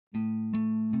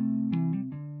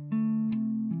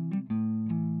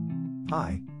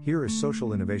Hi, here is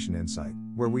Social Innovation Insight,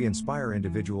 where we inspire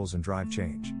individuals and drive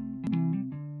change.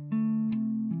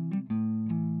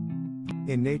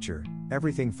 In nature,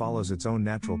 everything follows its own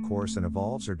natural course and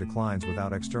evolves or declines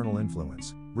without external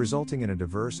influence, resulting in a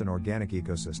diverse and organic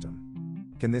ecosystem.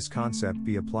 Can this concept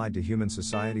be applied to human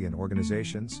society and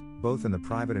organizations, both in the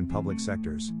private and public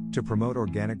sectors, to promote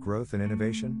organic growth and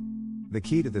innovation? The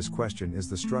key to this question is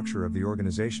the structure of the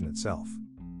organization itself.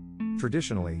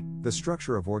 Traditionally, the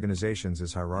structure of organizations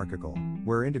is hierarchical,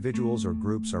 where individuals or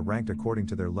groups are ranked according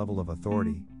to their level of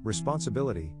authority,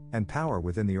 responsibility, and power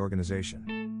within the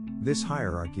organization. This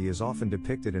hierarchy is often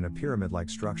depicted in a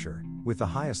pyramid-like structure, with the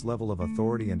highest level of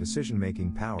authority and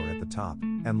decision-making power at the top,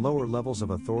 and lower levels of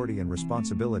authority and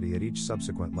responsibility at each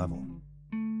subsequent level.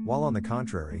 While on the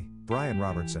contrary, Brian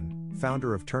Robertson,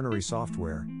 founder of Ternary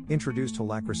Software, introduced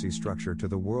Holacracy structure to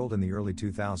the world in the early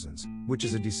 2000s, which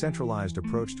is a decentralized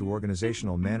approach to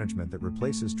organizational management that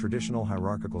replaces traditional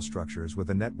hierarchical structures with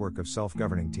a network of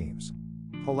self-governing teams.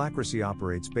 Holacracy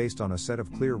operates based on a set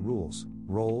of clear rules,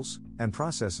 roles, and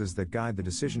processes that guide the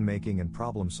decision-making and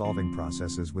problem-solving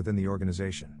processes within the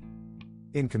organization.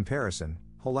 In comparison,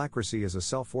 Holacracy is a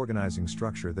self-organizing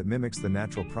structure that mimics the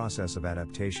natural process of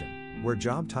adaptation, where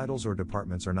job titles or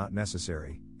departments are not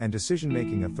necessary, and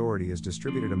decision-making authority is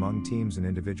distributed among teams and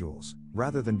individuals,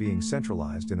 rather than being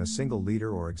centralized in a single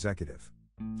leader or executive.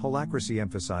 Holacracy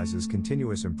emphasizes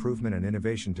continuous improvement and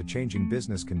innovation to changing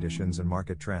business conditions and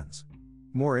market trends.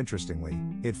 More interestingly,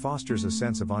 it fosters a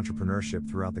sense of entrepreneurship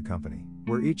throughout the company,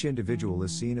 where each individual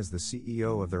is seen as the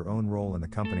CEO of their own role in the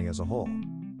company as a whole.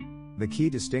 The key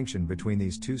distinction between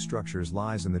these two structures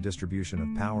lies in the distribution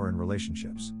of power and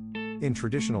relationships. In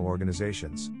traditional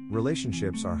organizations,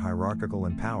 relationships are hierarchical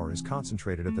and power is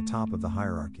concentrated at the top of the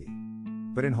hierarchy.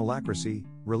 But in Holacracy,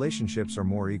 relationships are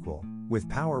more equal, with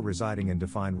power residing in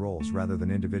defined roles rather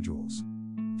than individuals.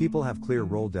 People have clear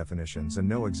role definitions and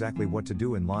know exactly what to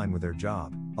do in line with their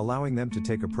job, allowing them to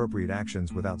take appropriate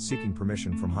actions without seeking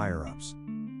permission from higher-ups.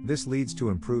 This leads to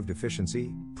improved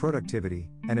efficiency, productivity,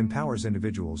 and empowers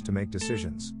individuals to make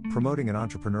decisions, promoting an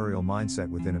entrepreneurial mindset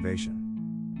with innovation.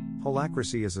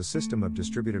 Holacracy is a system of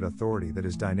distributed authority that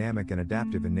is dynamic and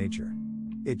adaptive in nature.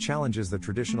 It challenges the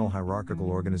traditional hierarchical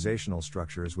organizational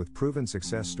structures with proven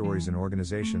success stories in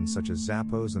organizations such as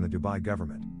Zappos and the Dubai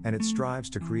government, and it strives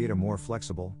to create a more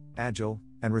flexible, agile,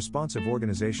 and responsive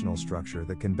organizational structure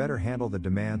that can better handle the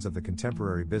demands of the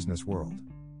contemporary business world.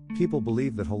 People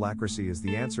believe that Holacracy is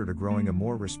the answer to growing a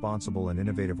more responsible and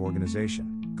innovative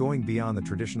organization, going beyond the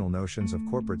traditional notions of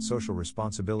corporate social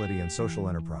responsibility and social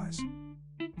enterprise.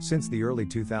 Since the early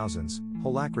 2000s,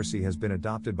 Holacracy has been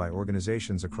adopted by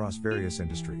organizations across various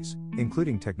industries,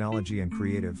 including technology and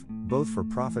creative, both for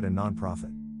profit and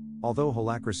non-profit. Although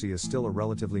Holacracy is still a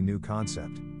relatively new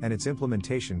concept, and its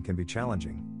implementation can be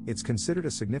challenging, it's considered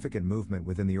a significant movement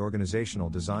within the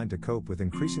organizational design to cope with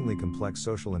increasingly complex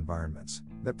social environments,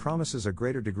 that promises a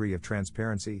greater degree of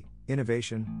transparency,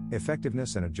 innovation,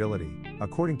 effectiveness and agility,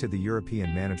 according to the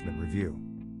European Management Review.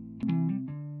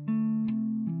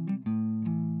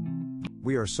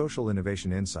 We are Social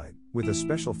Innovation Insight, with a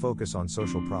special focus on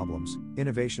social problems,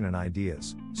 innovation and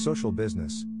ideas, social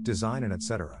business, design and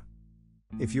etc.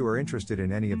 If you are interested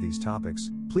in any of these topics,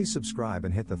 please subscribe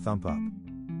and hit the thumb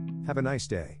up. Have a nice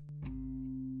day.